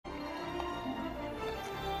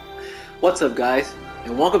What's up guys,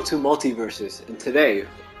 and welcome to Multiversus, and today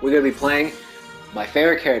we're going to be playing my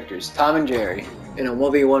favorite characters, Tom and Jerry, in a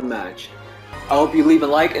 1v1 match. I hope you leave a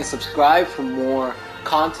like and subscribe for more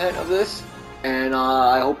content of this, and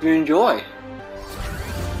I hope you enjoy.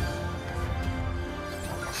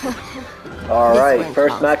 Alright,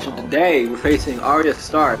 first match of the day, we're facing Arya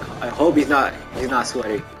Stark. I hope he's not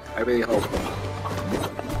sweaty. I really hope.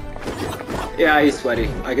 Yeah, he's sweaty.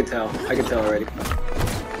 I can tell already.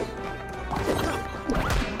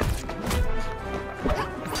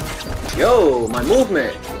 Yo, my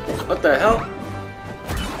movement! What the hell?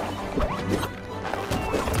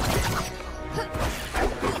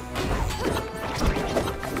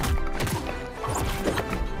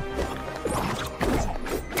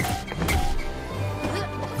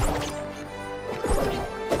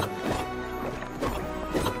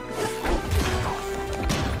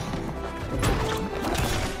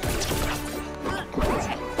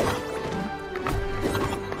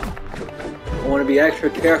 I want to be extra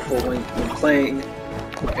careful when playing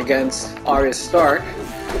against Arya Stark.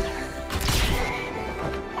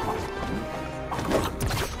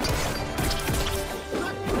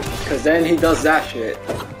 Cause then he does that shit.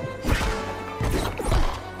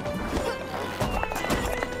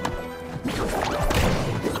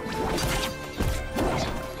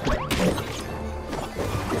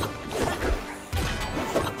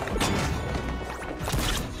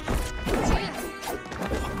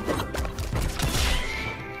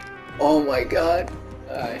 Oh my god.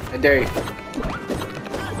 Alright, I dare you.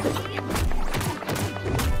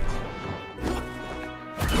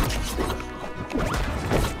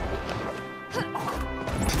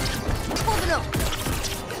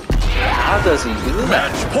 How does he do that?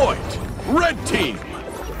 Match point! Red team!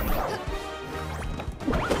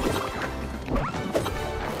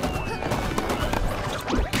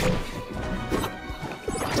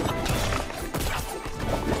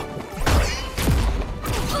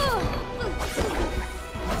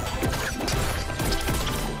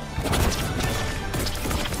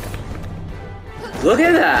 Look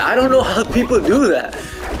at that! I don't know how people do that.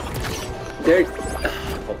 They're...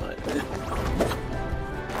 hold on.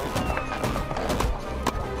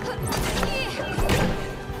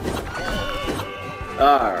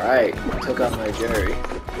 Alright, took out my Jerry.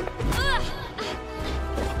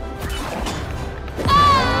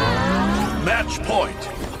 Match point!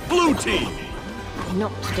 Blue team!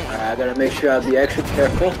 Not today. Alright, I gotta make sure I be extra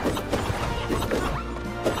careful.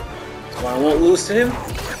 So I won't lose to him.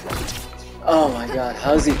 Oh my god,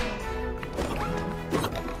 how's he?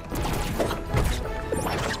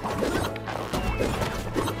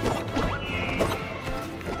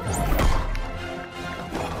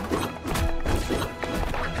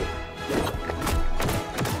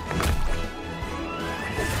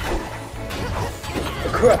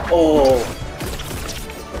 Crap! Oh!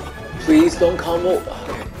 Please don't combo.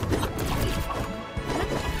 Okay.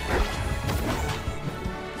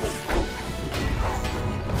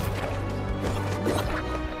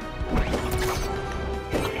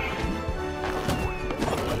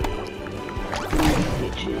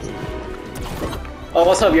 Oh,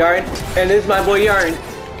 what's up, Yarn? And this is my boy Yarn.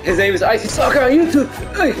 His name is Icy Soccer on YouTube.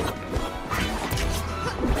 Hey.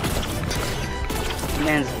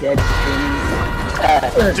 Man's dead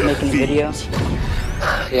streaming. Making a video.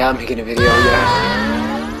 Yeah, I'm making a video,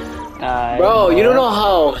 yeah. Bro, you don't know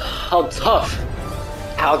how tough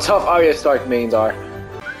Arya Stark mains are.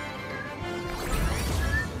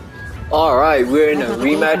 Alright, we're in a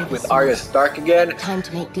rematch with Arya Stark again. Time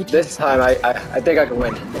to make good This time I think I can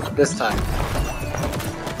win. This time.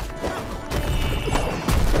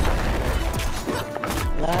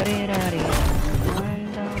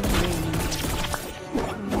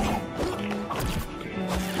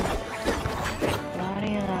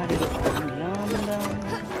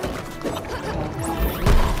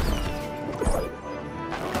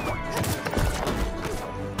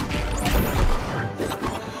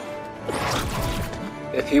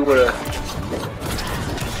 If he would've...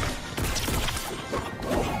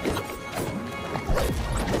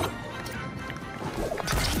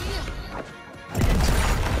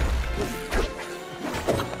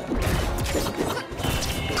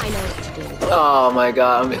 I know what to do. Oh my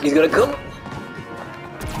god, he's gonna come.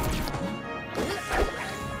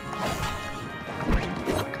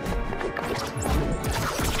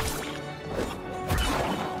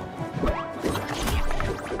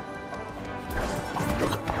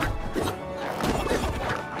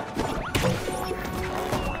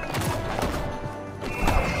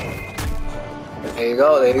 There you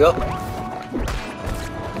go, there you go.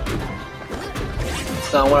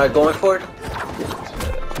 It's not what I'm going for.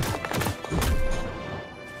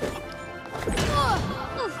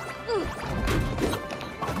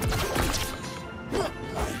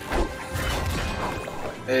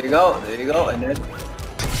 There you go. There you go. And then,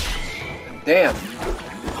 damn.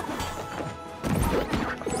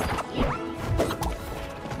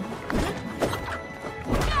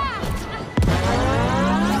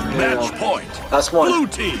 Match point. That's one. Blue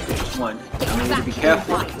team. One. I need to be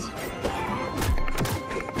careful.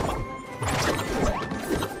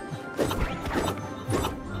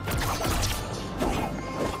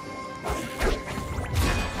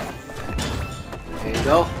 There you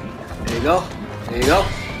go. There you go. There you go.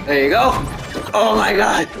 There you go. Oh my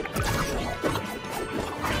god.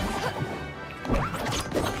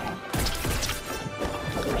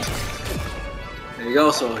 There you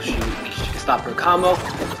go. So she can stop her combo.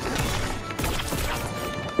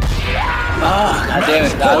 Oh, god damn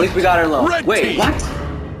it. At least we got her low. Red Wait, team. what?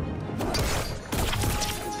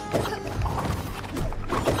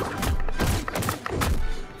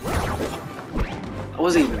 I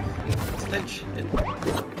wasn't even attention.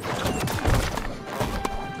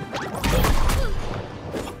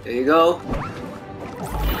 There you go.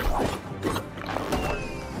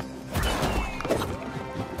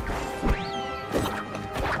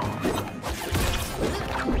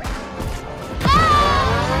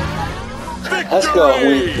 Let's go.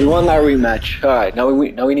 We won that rematch. All right, now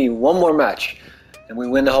we need one more match, and we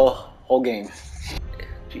win the whole game.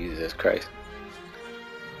 Jesus Christ.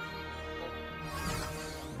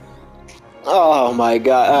 Oh my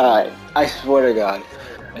God! All right, I swear to God.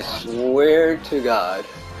 I swear to God.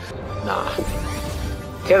 Nah,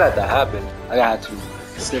 can't let that happen. I got to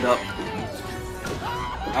sit up.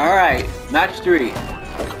 All right, match 3.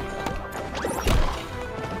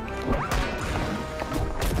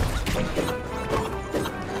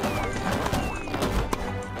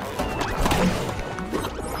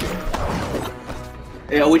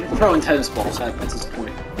 Yeah, we're throwing tennis balls at this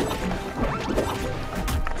point.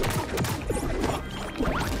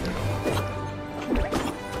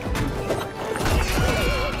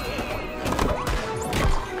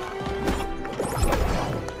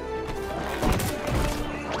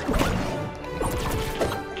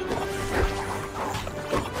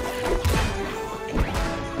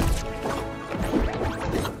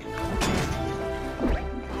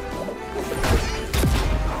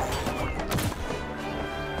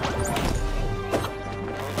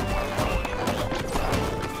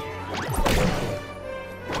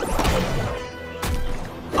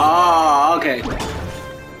 Oh, okay.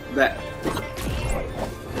 Bet.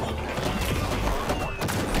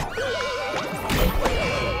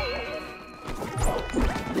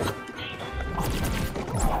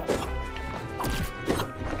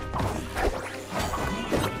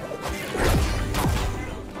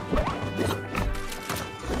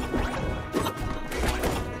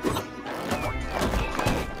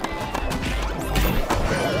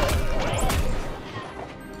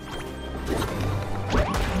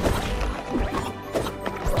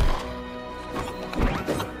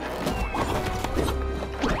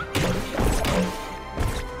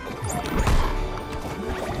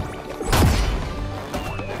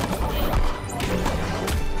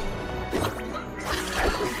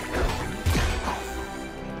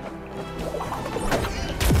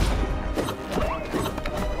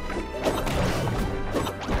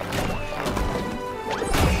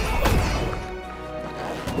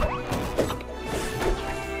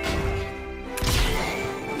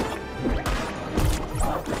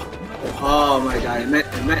 Oh my God! It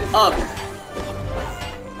meant up.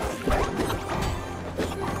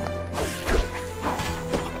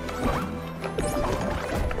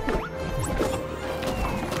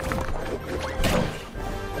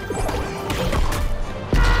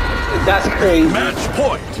 That's crazy. Match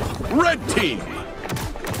point. Red team.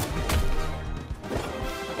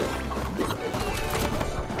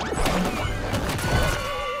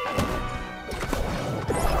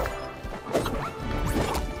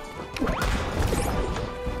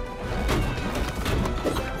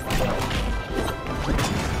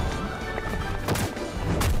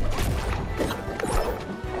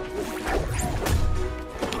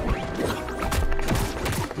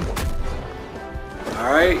 All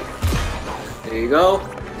right. There you go.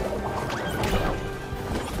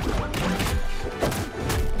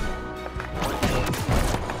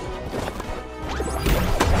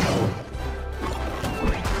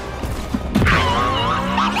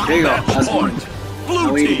 There you go. That's one. Blue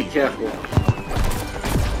Now we need to be team. careful.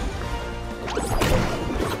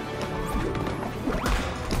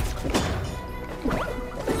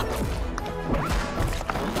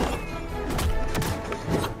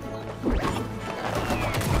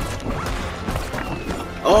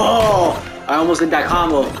 Oh! I almost did that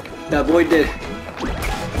combo. That boy did.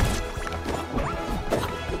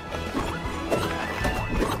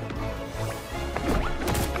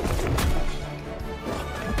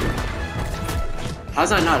 How's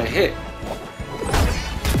that not a hit?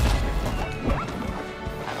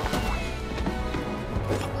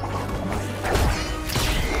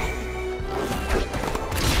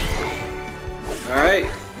 Alright.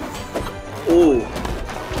 Ooh.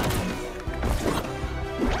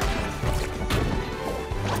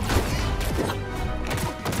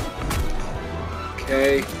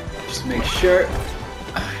 Okay. Just make sure.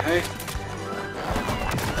 Okay.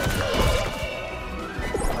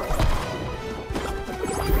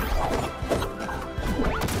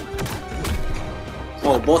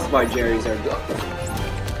 Oh, both of my Jerrys are gone.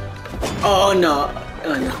 Oh no.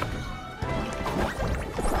 Oh no.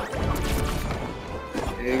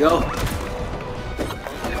 There you go.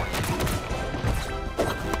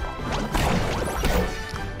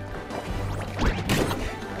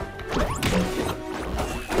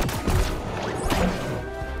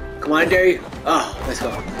 Come on, Jerry. Oh, let's go.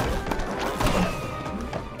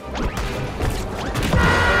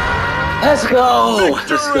 Let's go.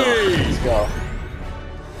 Let's go. Let's go.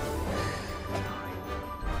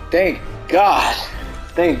 Thank God.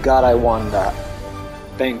 Thank God I won that.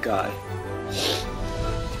 Thank God.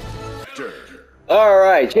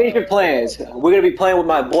 Alright, change your plans. We're gonna be playing with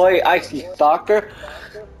my boy Icy Stalker,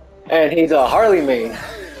 and he's a Harley main.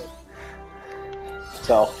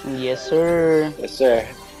 So Yes, sir. yes sir.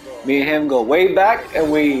 Me and him go way back,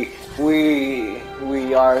 and we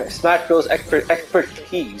are Smash Bros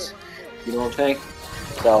expertise. You know what I'm saying?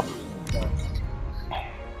 So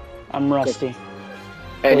I'm rusty.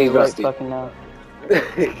 and he's Right rusty. fucking now.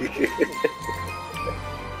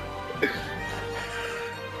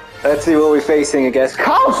 Let's see what we're facing against.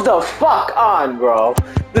 Come the fuck on, bro!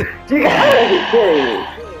 You gotta be kidding me!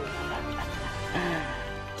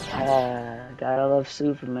 Gotta love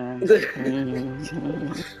Superman.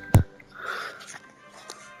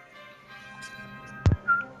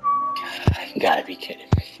 You gotta be kidding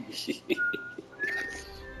me.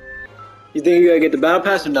 You think you gotta get the battle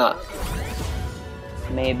pass or not?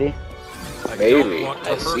 Maybe. Maybe.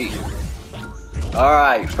 I see.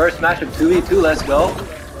 Alright, first match of 2v2, let's go.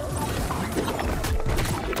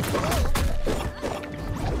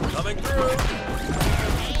 Coming through.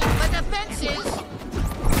 For the fences.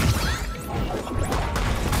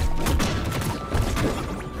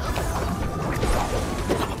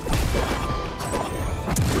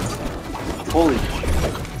 Holy.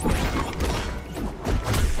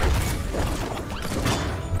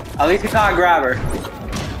 At least it's not a grabber.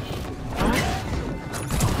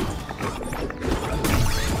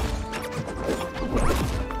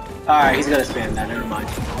 Alright, he's gonna spam that, never mind.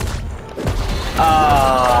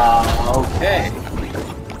 Okay.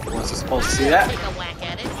 Wasn't supposed to see that. Take a whack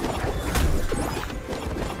at it.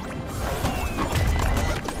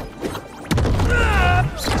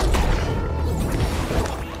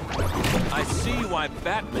 I see why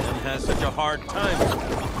Batman has such a hard time.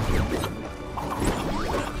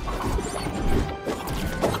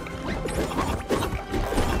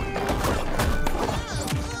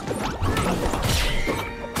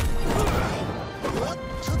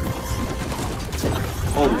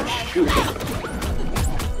 Holy shoot.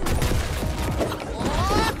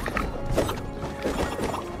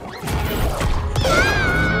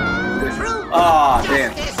 Ah,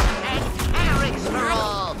 damn. Justice and Eric's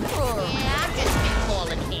rule. Yeah, I've just been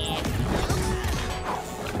calling here.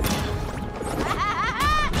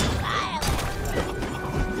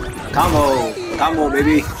 Combo. Combo,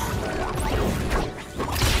 baby.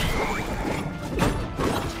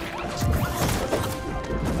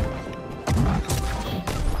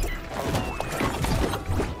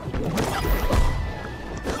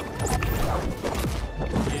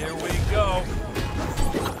 Here we go.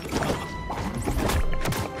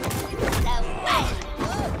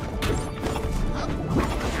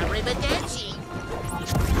 Arrivederci.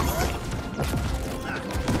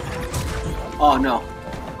 Oh no.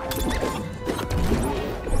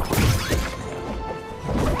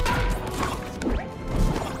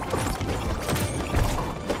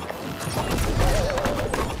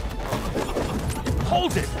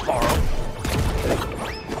 Hold it, Carl.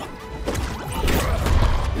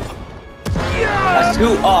 That's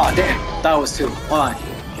two. Oh, damn. That was two. Hold on.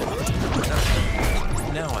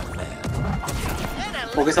 Now I'm mad.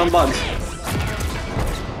 Focus on bugs.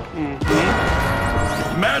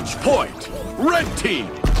 Match point. Red team.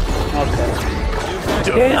 Okay.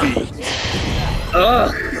 Defeat.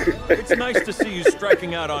 Ugh. It's nice to see you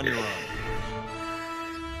striking out on your own.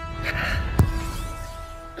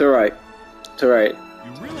 It's alright. It's alright.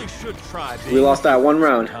 You really should try being We lost that one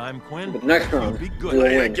round. time, Quinn. But next round, You'll be we'll good.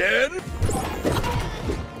 win. Again?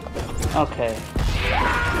 Okay.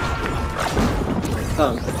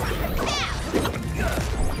 Come.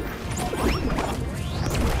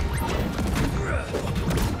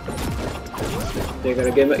 They're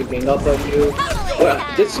gonna gang up on you. Well,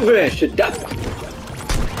 this Superman should die.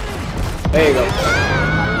 There you go.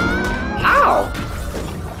 How?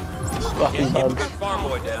 Fucking bugs. Farm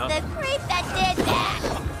boy down. The creep that did that.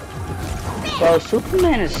 Bro,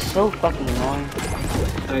 Superman is so fucking annoying.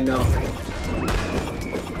 I know.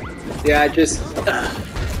 Yeah, I just. Like,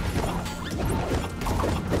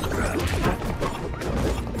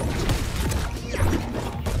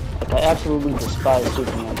 I absolutely despise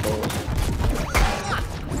Superman players.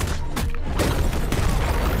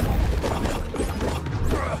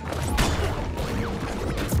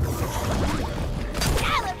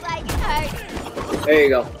 That looks like it hurt. There you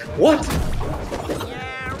go. What?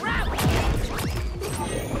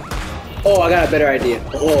 Oh, I got a better idea.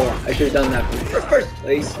 Oh, I should have done that first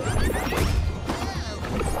place.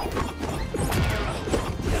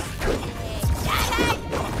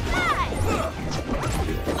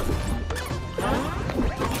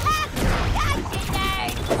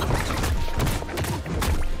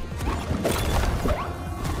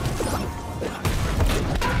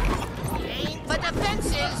 But the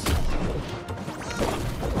fences.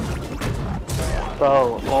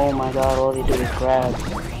 Bro, oh my god, all they do is grab.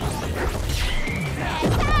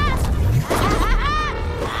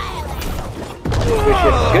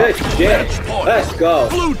 Good shit. Let's go.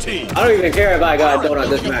 Blue team. I don't even care if I got a donut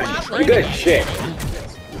this match. Good shit.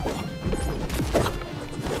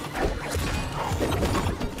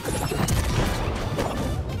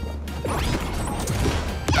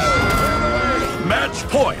 Match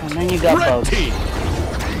point. And then you got Red bugs. team.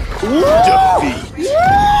 Defeat.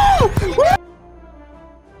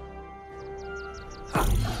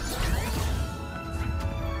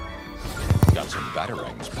 Got some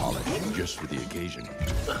batarangs polished just for the occasion.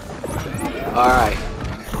 Alright.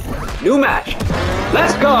 New match.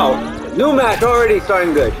 Let's go. New match already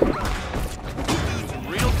starting good.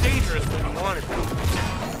 Real dangerous when you want it.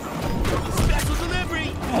 Special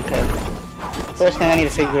delivery. Okay. First thing I need to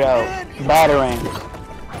figure out, batarangs.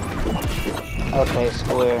 Okay,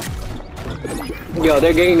 square. Yo,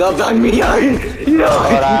 they're getting up on me. Hold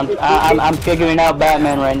on, I'm figuring out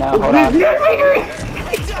Batman right now. Hold on.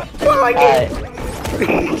 Alright.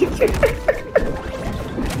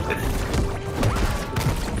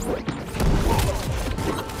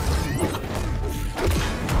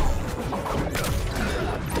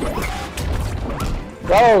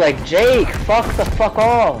 Bro, like Jake, fuck the fuck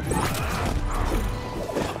off.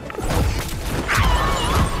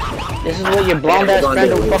 This is what your blonde ass friend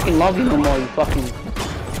don't fucking love you no more, you fucking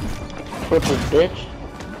crippled bitch.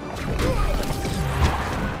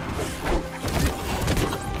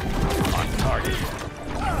 On target.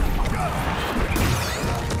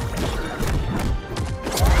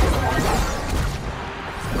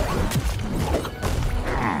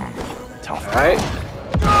 Alright.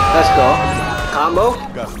 Let's go. Combo.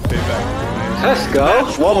 Got some payback. Let's go.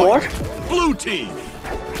 One more. Blue team.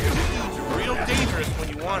 Real dangerous when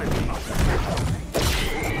you want it.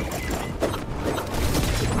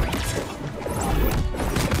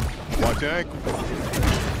 Watch your ankle.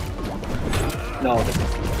 No.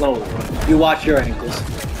 No. You watch your ankles.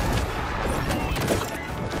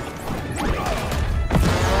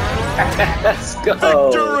 Let's go.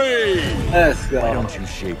 Victory! Let's Why go. don't you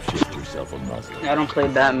shapeshift yourself a muzzle? I don't play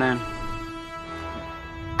Batman.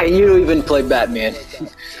 And you don't even play Batman.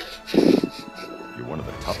 You're one of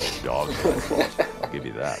the toughest dogs. I'll give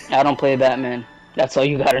you that. I don't play Batman. That's all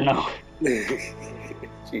you gotta know. Jesus.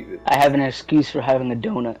 I have an excuse for having a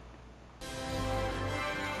donut.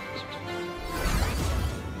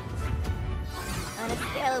 On a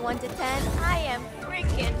scale of 1 to 10, I am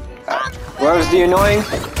freaking. Where's the annoying?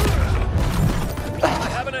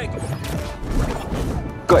 Have an ankle.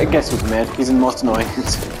 Go ahead, get Superman. He's the most annoying.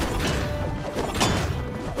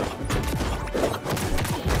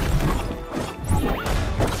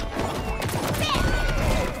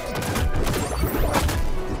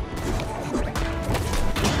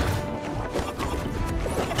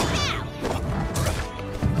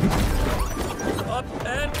 Up and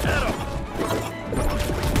at him.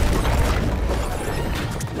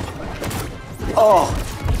 Oh,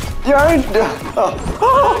 you're oh.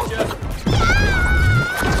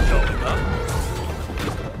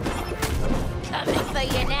 Coming for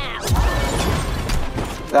you now.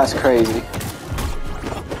 That's crazy.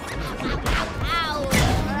 Ow,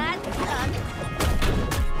 that sucks.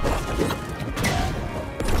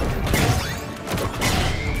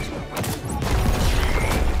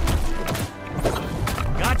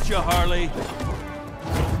 Gotcha, Harley.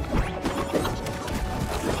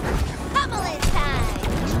 Pummeling time.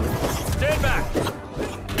 Stand back.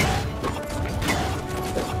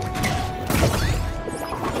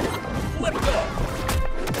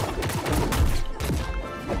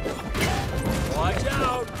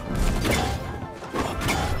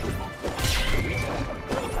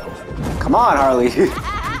 Come on, Harley.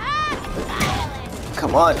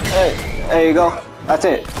 Come on. Hey, there you go. That's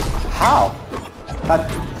it. How?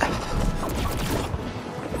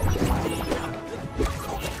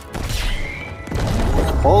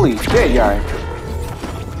 Holy shit, Yarn.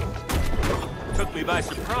 Took me by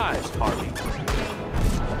surprise, Harley.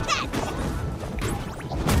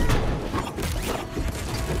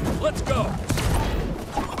 Let's go.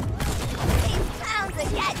 These clowns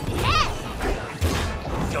are getting hit.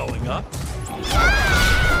 Going up.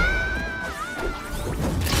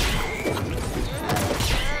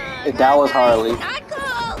 That was Harley. Not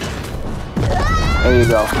cool. There you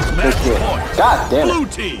go. Good Match shit. point. God damn Blue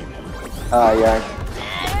it. team. Yarn.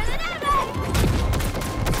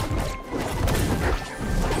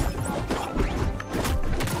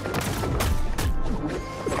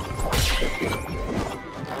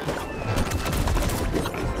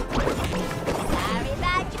 Sorry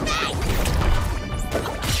about your face.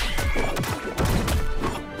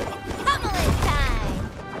 Pummeling time.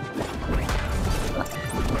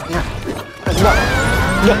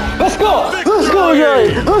 No, let's go! Let's go,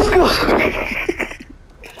 Yarn! Let's go!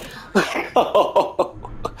 Let's go!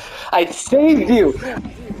 I saved you!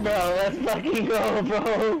 Bro, let's fucking go,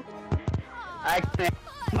 bro. I can't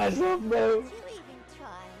myself, bro. You even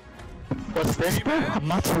try. What's this, bro? A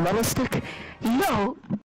mozzarella stick? Yo,